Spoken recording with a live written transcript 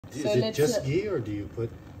Is it just ghee or do you put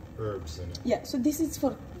herbs in it? Yeah, so this is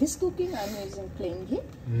for this cooking, I'm using plain ghee.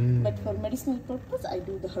 But for medicinal purpose, I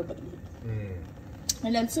do the herbal ghee.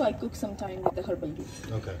 And also I cook sometime with the herbal ghee.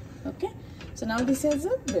 Okay. Okay. So now this has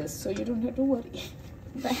this, so you don't have to worry.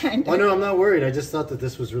 Oh no, I'm not worried. I just thought that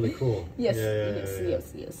this was really cool. Yes,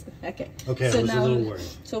 yes. Okay. Okay, so I was a little worried.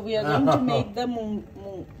 So we are going to make the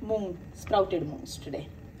moong sprouted moongs today.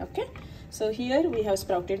 Okay. So here we have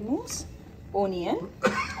sprouted moongs, onion,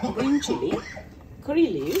 green chili, curry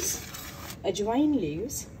leaves, ajwain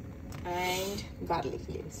leaves, and garlic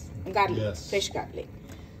leaves. Garlic, fresh garlic.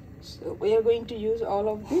 So we are going to use all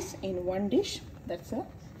of this in one dish. That's a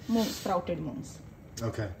sprouted moongs.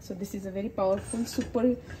 Okay. So this is a very powerful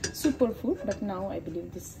super food, but now I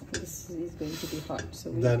believe this is going to be hot. So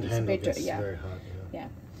that handle gets very hot. Yeah.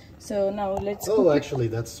 So now let's. Oh, actually,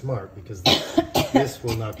 that's smart because this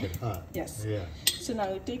will not get hot. Yes. Yeah. So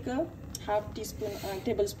now you take a half teaspoon,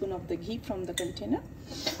 tablespoon of the ghee from the container.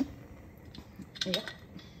 Yeah.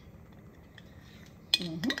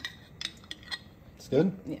 It's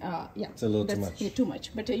good. Yeah. It's a little too much. Yeah, too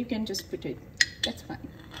much, but you can just put it. That's fine.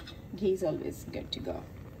 Ghee is always good to go.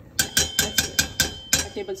 That's good. A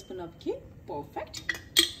tablespoon of ghee, perfect.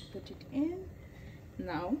 Put it in.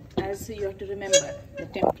 Now, as you have to remember the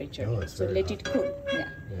temperature, so let it cool. Yeah.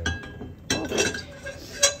 Perfect.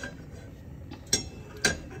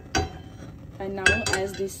 And now,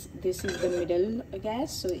 as this is the middle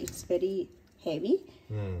gas, so it's very heavy.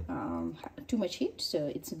 Too much heat, so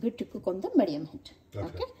it's good to cook on the medium heat.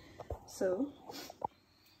 Okay. So.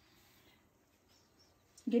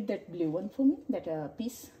 Get that blue one for me, that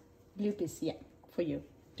blue piece, yeah, for you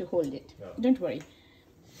to hold it. Yeah. Don't worry.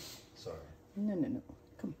 Sorry. No.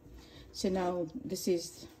 Come. So now this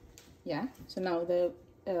is, yeah. So now the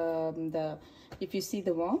if you see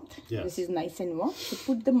the warmth, this is nice and warm. So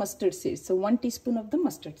put the mustard seeds. So 1 teaspoon of the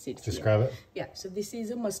mustard seeds. Just grab it. Yeah. So this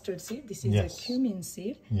is a mustard seed. This is a cumin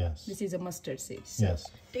seed. Yes. This is a mustard seed. So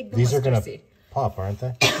take the These mustard are gonna seed. pop, aren't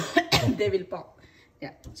they? They will pop.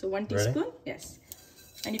 Yeah. So 1 teaspoon. Ready? Yes.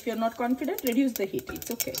 And if you're not confident, reduce the heat.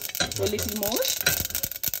 It's okay. So a little more.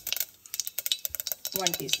 1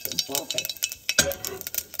 teaspoon. Perfect.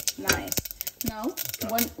 Nice. Now,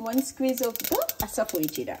 one squeeze of the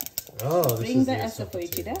asafoetida. Oh, this Bring is the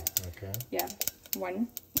asafoetida. Okay. Yeah. One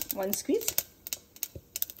squeeze.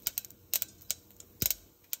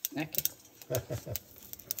 Okay.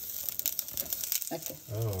 Okay.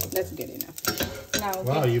 That's good enough. Now.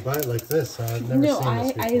 Wow, you buy it like this? I've never seen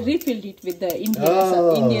this before. I refilled it with the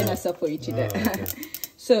Indian asafoetida. Okay.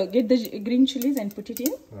 So get the green chilies and put it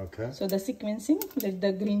in. Okay. So the sequencing, let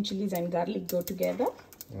the green chilies and garlic go together.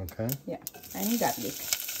 Okay. Yeah, and garlic.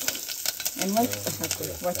 And watch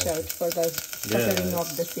out for the sputtering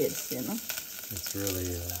of the seeds, you know. It's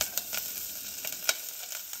really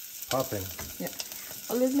popping. Yeah.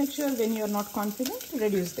 Always make sure when you're not confident,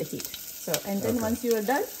 reduce the heat. So, and then once you are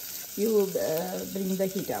done, you bring the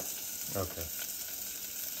heat up. Okay.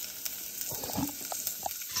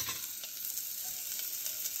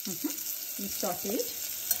 You saute it.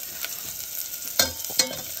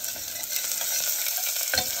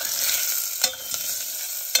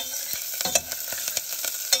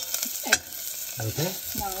 Okay.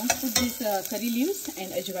 Now put these curry leaves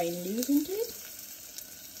and ajwain leaves into it.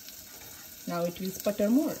 Now it will sputter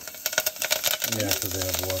more. Yeah, because they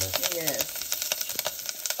have water. Yes.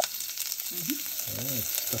 Oh, it's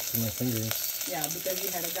stuck to my fingers. Yeah, because you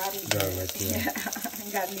had a garlic. Garlic, yeah.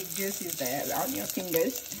 Garlic juice is there on your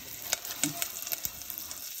fingers.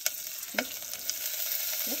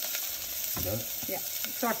 Yeah.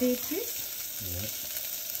 Saute it, please. Yeah.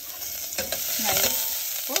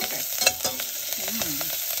 Nice. Perfect.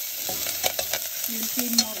 You'll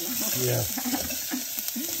clean more now. Yeah.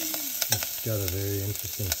 It's got a very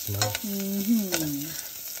interesting smell.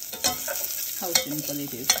 How simple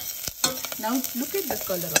it is. Now look at the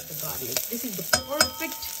color of the garlic. This is the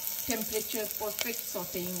perfect temperature, perfect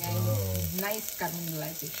sauteing and nice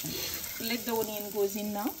caramelization. So let the onion goes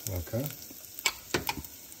in now. Okay.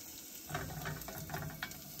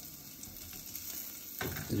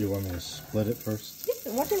 Did you want me to split it first? Yes,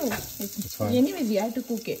 whatever. It's fine. Anyways, you have to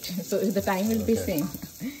cook it, so the time will be same.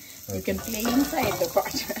 You can play inside the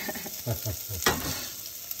pot.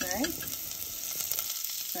 Right?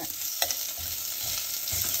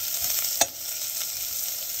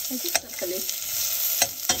 I just circle it.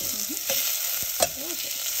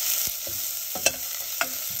 Okay.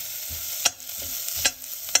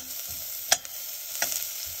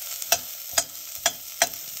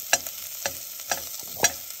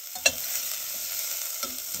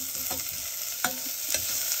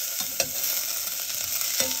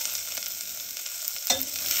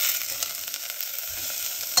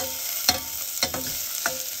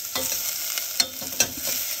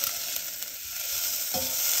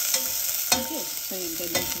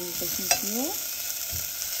 here.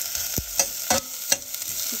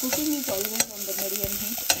 The cooking is always on the medium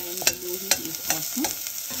heat and the low heat is awesome.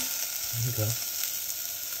 Okay.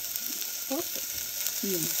 Perfect.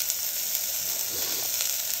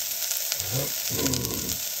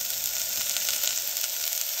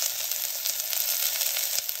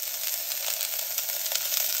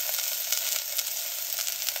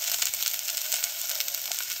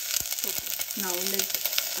 Now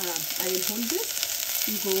I will hold this.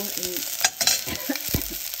 You go and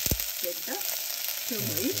get the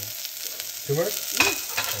turmeric. Turmeric? Yes.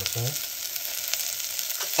 Okay.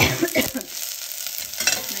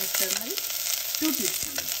 Nice turmeric. 2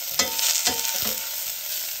 teaspoons.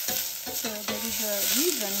 So there is a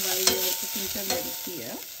reason why we are putting turmeric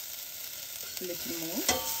here. A little more.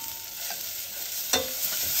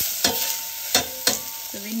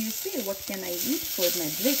 So when you say what can I eat for my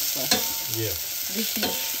breakfast, Yeah. this is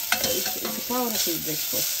it's a powerful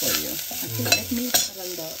breakfast for you. Okay, let me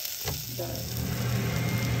run the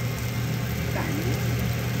pan.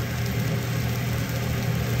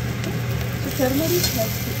 So turmeric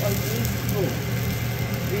has to always go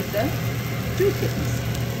with the 2 things.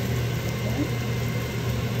 Okay.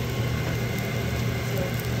 So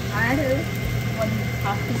add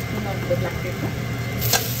 1/2 teaspoon of the black pepper.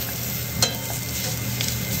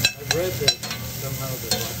 I've read that somehow the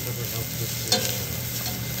black pepper helps with the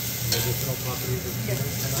medicinal properties of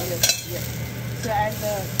turmeric. Yes. So add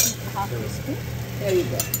the 1/2 teaspoon. There you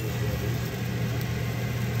go.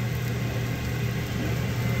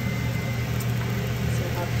 So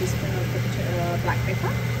 1/2 teaspoon of the black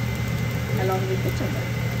pepper along with the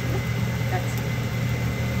turmeric. That's it.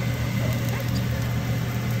 Perfect.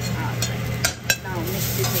 Alright. Now mix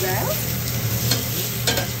it well.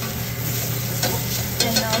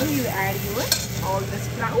 And now you add all the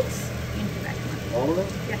sprouts into that one. All of them?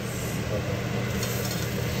 Yes. Okay.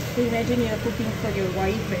 So imagine you are cooking for your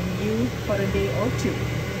wife and you for a day or 2.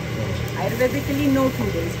 Ayurvedically, no 2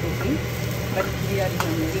 days cooking. But we are in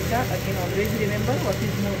America. Again, always remember what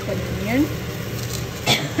is more convenient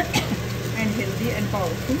and healthy and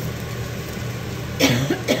powerful.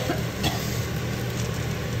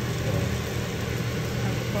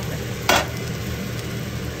 Perfect.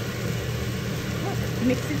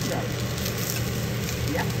 Mix it well.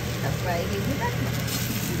 Yeah, that's why I gave you that one.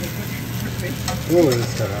 We'll let it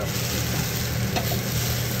start out.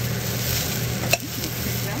 Mix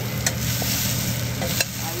it well.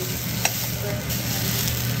 I will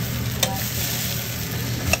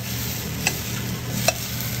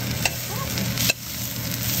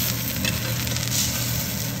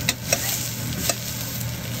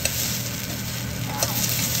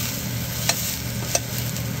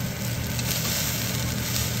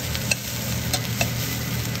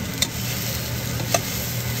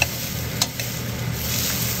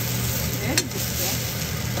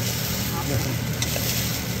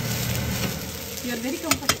You're very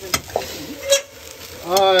comfortable with cooking.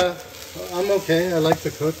 I'm okay. I like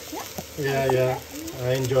to cook. Yeah.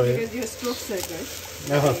 I enjoy it. Because your strokes are good.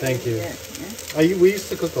 Oh, thank you. Yeah. We used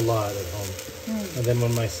to cook a lot at home. And then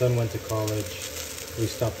when my son went to college, we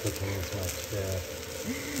stopped cooking as much.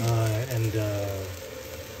 Yeah. And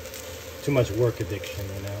too much work addiction,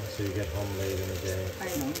 you know, so you get home late in the day. I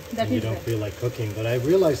know. And you don't feel like cooking. But I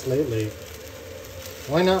realized lately,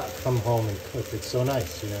 why not come home and cook? It's so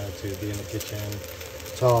nice, you know, to be in the kitchen,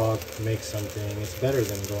 talk, make something. It's better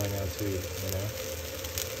than going out to eat, you know.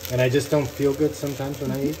 And I just don't feel good sometimes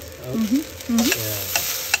when I eat out. Yeah.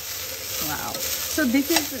 Wow. So this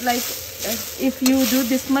is like, if you do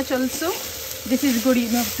this much also, this is good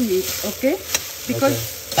enough to eat, okay? Because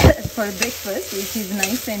for breakfast, it is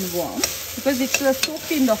nice and warm. Because it's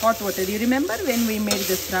soaked in the hot water. You remember when we made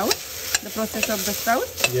the sprout? The process of the sprout?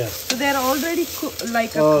 Yes. So they are already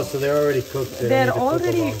like so they're already cooked. They're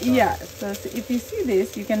already, yeah. So if you see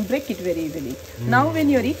this, you can break it very easily. Now when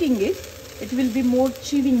you're eating it, it will be more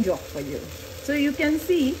chewing job for you. So you can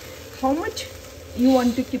see how much you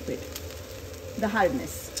want to keep it, the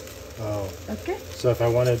hardness. Oh. Okay. So if I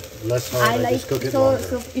want it less hard, I just cook it longer.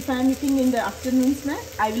 So if I'm eating in the afternoon snack,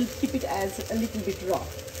 I will keep it as a little bit raw.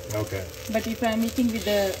 Okay. But if I'm eating with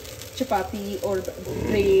the chapati or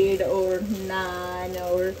bread or naan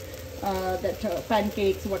or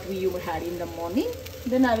pancakes, what we had in the morning,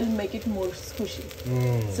 then I will make it more squishy.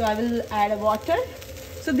 So I will add water.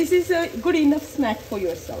 So this is a good enough snack for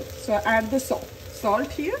yourself. So add the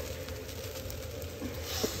salt here.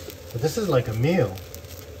 But this is like a meal.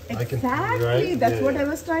 Exactly, right? That's what I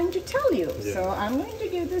was trying to tell you. Yeah. So I'm going to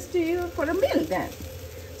give this to you for a meal then.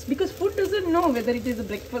 Because food doesn't know whether it is a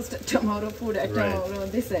breakfast item or a food item or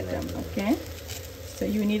this item, okay? So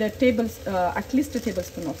you need at least a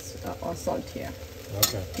tablespoon of salt here.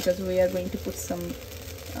 Okay. Because we are going to put some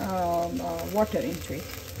water into it.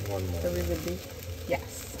 One more. So we will be,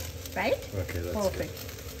 yes, right? Okay, that's perfect.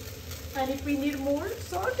 Good. And if we need more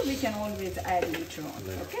salt, we can always add later on.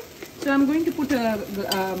 Yeah. Okay. So I'm going to put like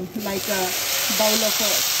a bowl of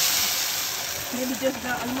maybe just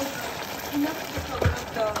almost enough to cover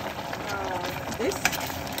up this.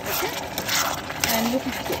 Okay. And let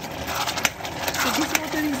it cook. So this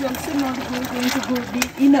water is also not going to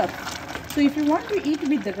be enough. So if you want to eat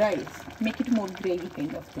with the rice, make it more gravy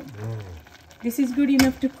kind of thing. This is good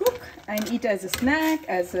enough to cook and eat as a snack,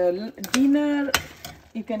 as a dinner.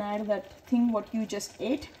 You can add that thing what you just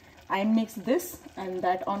ate. I mix this and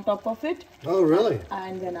that on top of it. Oh, really?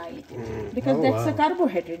 And then I eat it. Because that's a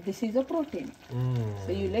carbohydrate. This is a protein.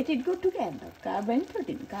 So you let it go together. Carb and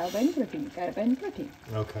protein, carb and protein, carb and protein.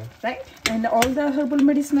 Okay. Right? And all the herbal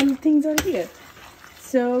medicinal things are here.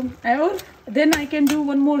 So then I can do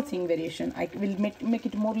one more thing variation. I will make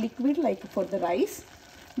it more liquid like for the rice.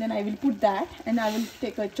 Then I will put that and I will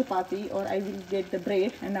take a chapati or I will get the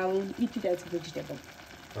bread and I will eat it as a vegetable.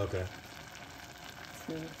 Okay.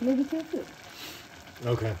 So play with your food.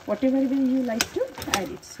 Okay. Whatever way you like to add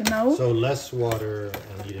it. So now. So less water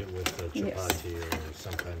and eat it with the chapati or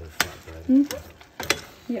some kind of flatbread.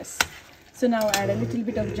 Yes. So now add a little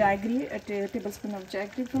bit of jaggery, a tablespoon of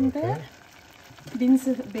jaggery from there. Beans.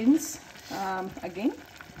 Again,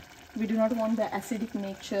 we do not want the acidic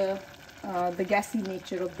nature, the gassy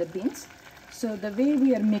nature of the beans. So the way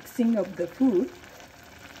we are mixing up the food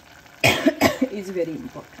is very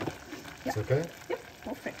important. Yeah. It's okay? Yep,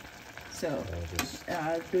 perfect. So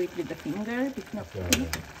do it with the finger.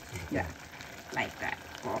 Yeah, like that.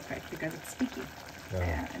 Perfect, because it's sticky.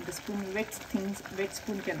 And the spoon, wet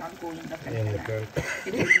spoon cannot go in the container.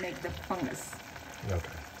 It will make the fungus.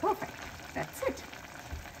 Okay. Perfect. That's it.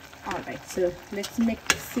 Alright, so let's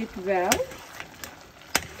mix it well.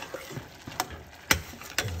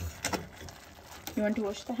 You want to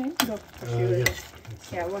wash the hand? Go. Wash your yes.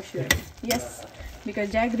 Yeah, wash your hands. Yes, because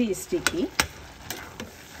jaggery is sticky.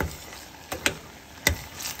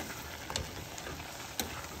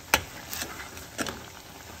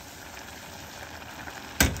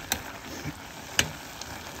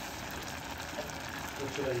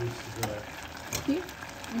 What should I use to do that? See?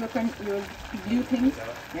 Your blue thing.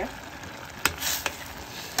 Yeah.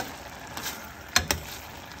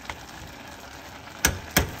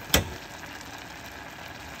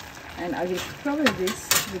 And I will cover this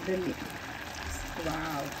with the lid.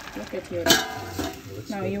 Wow, look at your.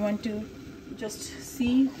 Now you want to just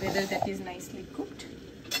see whether that is nicely cooked.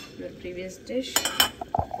 Your previous dish.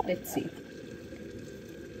 Let's see.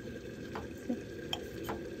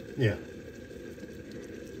 Yeah.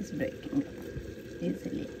 It's breaking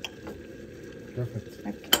easily. Perfect.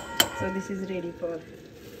 Okay. So this is ready for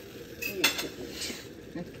you to eat.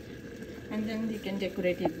 Okay. And then you can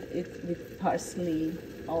decorate it with parsley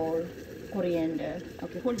or coriander.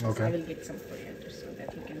 Okay, hold this. I will get some coriander so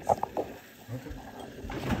that you can see. Okay.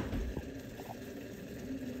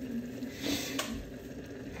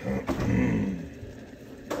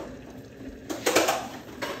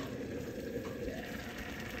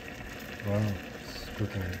 Wow, it's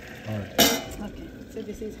cooking hard. Okay, so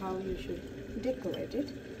this is how you should decorate it.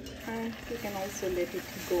 And you can also let it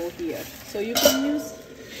go here. So you can use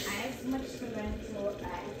as much cement or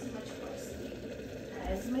as much parsley,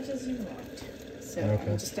 as much as you want. So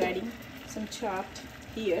I'm just adding some chopped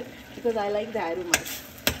here because I like the aroma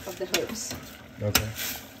of the herbs. Okay.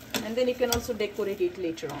 And then you can also decorate it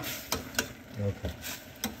later on. Okay.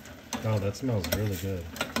 Oh, that smells really good.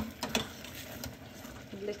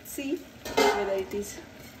 Let's see whether it is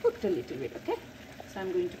cooked a little bit, okay? So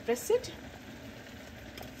I'm going to press it.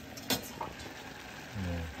 It's hot.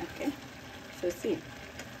 Okay. So see,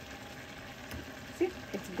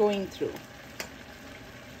 it's going through.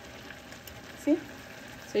 See,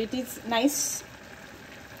 so it is nice.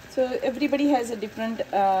 So everybody has a different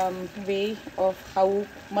way of how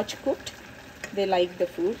much cooked they like the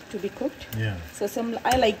food to be cooked. Yeah. So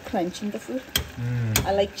I like crunching the food.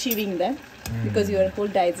 I like chewing them because your whole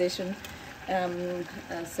digestion.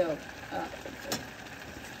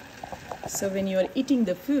 So when you are eating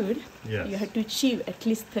the food, you have to chew at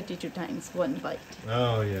least 32 times one bite.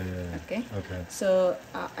 Oh, yeah. Okay. Okay. So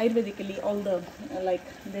Ayurvedically, all the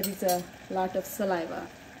there is a lot of saliva,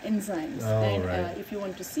 enzymes, and if you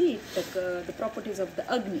want to see the properties of the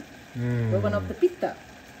Agni, one of the Pitta.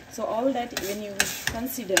 So all that when you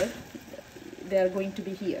consider, they are going to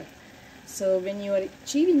be here. So when you are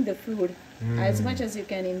chewing the food as much as you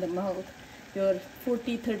can in the mouth, your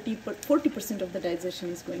 40% of the digestion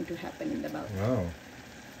is going to happen in the mouth. Wow.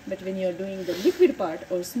 But when you're doing the liquid part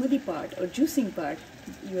or smoothie part or juicing part,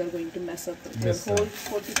 you are going to mess up your whole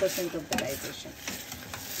 40% of the digestion,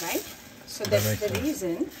 right? So that's the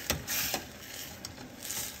reason.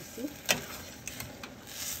 See?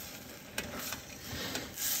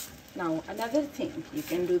 Now another thing, you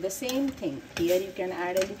can do the same thing. Here you can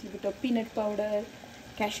add a little bit of peanut powder,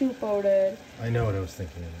 cashew powder. I know what I was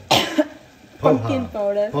thinking of. Pumpkin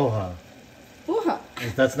powder. Poha. Poha.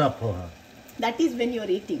 That's not poha. That is when you're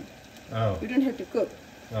eating. Oh. You don't have to cook.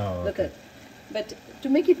 Oh, okay. But to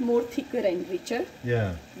make it more thicker and richer,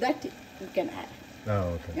 that you can add.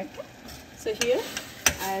 Oh, okay. So here,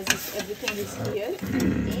 as everything is here,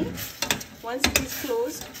 in, once it is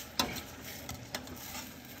closed,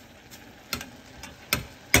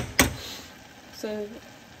 so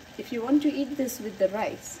if you want to eat this with the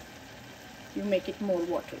rice, you make it more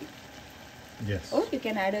watery. Yes. Or you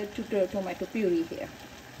can add a tomato puree here.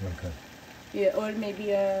 Okay. Yeah, or maybe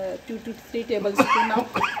 2 to 3 tablespoons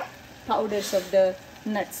of powders of the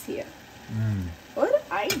nuts here. Or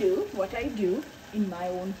what I do in my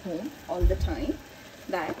own home all the time,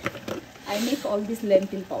 that I make all these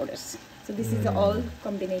lentil powders. So this is all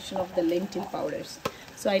combination of the lentil powders.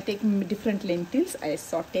 So I take different lentils, I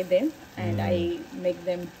saute them, and I make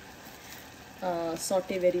them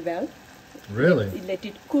saute very well. Really? Let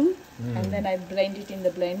it cool, and then I blend it in the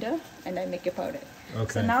blender, and I make a powder.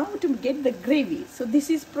 Okay. So now to get the gravy, so this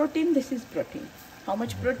is protein, this is protein. How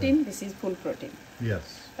much protein? This is full protein.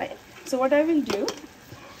 Yes. Right? So what I will do,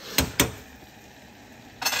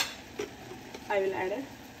 I will add a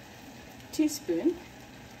teaspoon,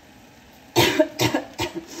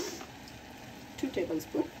 2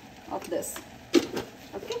 tablespoons of this.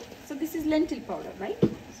 Okay? So this is lentil powder, right?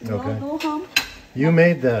 So no harm. You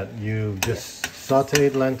made that. You just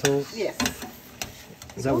sautéed lentils? Yes.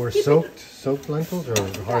 That were soaked lentils or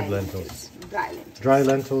hard lentils? Dry lentils. Dry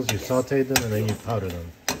lentils, you sautéed them and then you powdered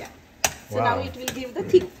them. Yeah. So now it will give the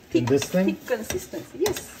thick thick consistency.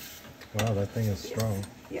 Yes. Wow, that thing is strong.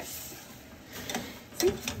 Yes.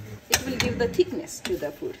 See? It will give the thickness to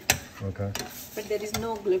the food. Okay. But there is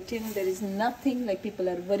no gluten, there is nothing like people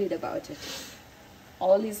are worried about it.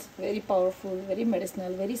 All is very powerful, very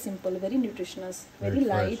medicinal, very simple, very nutritious, very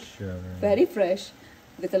light, very fresh,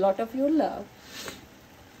 with a lot of your love.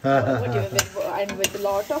 And with a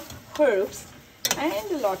lot of herbs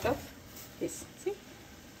and a lot of this. See?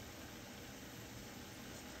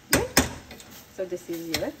 Right? So this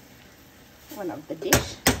is your one of the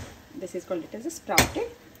dish. This is called it as a sprouted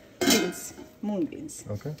beans, moong beans.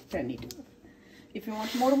 Okay. Turn it. If you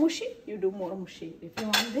want more mushy, you do more mushy. If you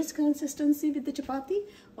want this consistency with the chapati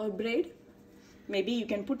or bread, maybe you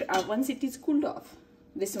can put once it is cooled off.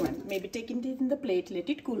 This one, maybe take it in the plate, let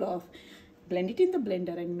it cool off, blend it in the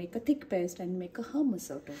blender and make a thick paste and make a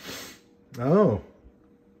hummus out of it. Oh.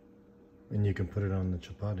 And you can put it on the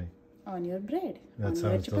chapati. On your bread. That on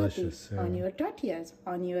sounds your chapati, delicious. Yeah. On your tortillas,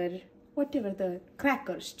 on your whatever the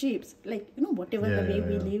crackers, chips, like whatever the way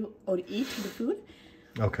we live or eat the food.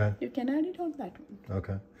 Okay. You can add it on that one.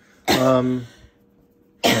 Okay.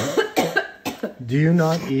 Do you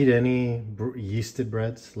not eat any yeasted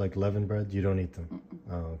breads, like leaven bread? You don't eat them?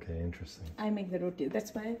 Oh, okay. Interesting. I make the roti.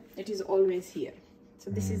 That's why it is always here.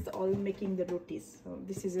 So this is all making the rotis. So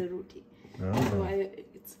this is a roti. Oh. So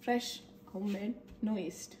it's fresh, homemade, no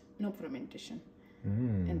yeast, no fermentation.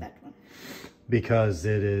 And that one. Because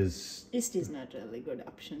it is... Yeast is not a really good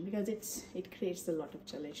option because it creates a lot of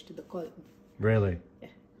challenge to the colon. Really? Yeah.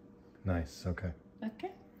 Nice. Okay.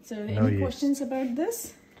 Okay. So any questions about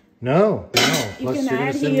this? No. You Plus can you're add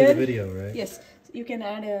going to send me the video, right? Yes. You can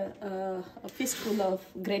add a fistful of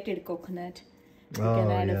grated coconut. You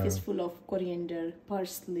can add a fistful of coriander,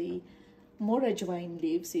 parsley, more ajwain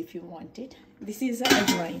leaves if you want it. This is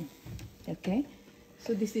ajwain. Okay.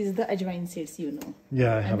 So this is the ajwain seeds,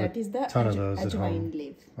 Yeah, I have that is the ton of those at home. ajwain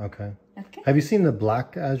leaf. Okay. Okay. Have you seen the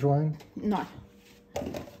black ajwain? No.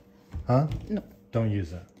 Huh? No. Don't use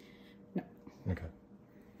that. No. Okay.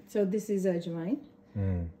 So this is ajwain.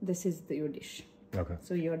 This is your dish. Okay.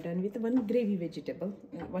 So you're done with one gravy vegetable,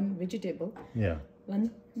 one vegetable. Yeah. One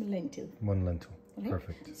lentil. One lentil. Right?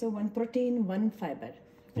 Perfect. So one protein, one fiber.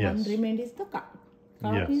 Yes. One remained is the carb.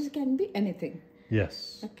 Carb can be anything.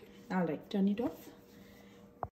 Yes. Okay. All right. Turn it off.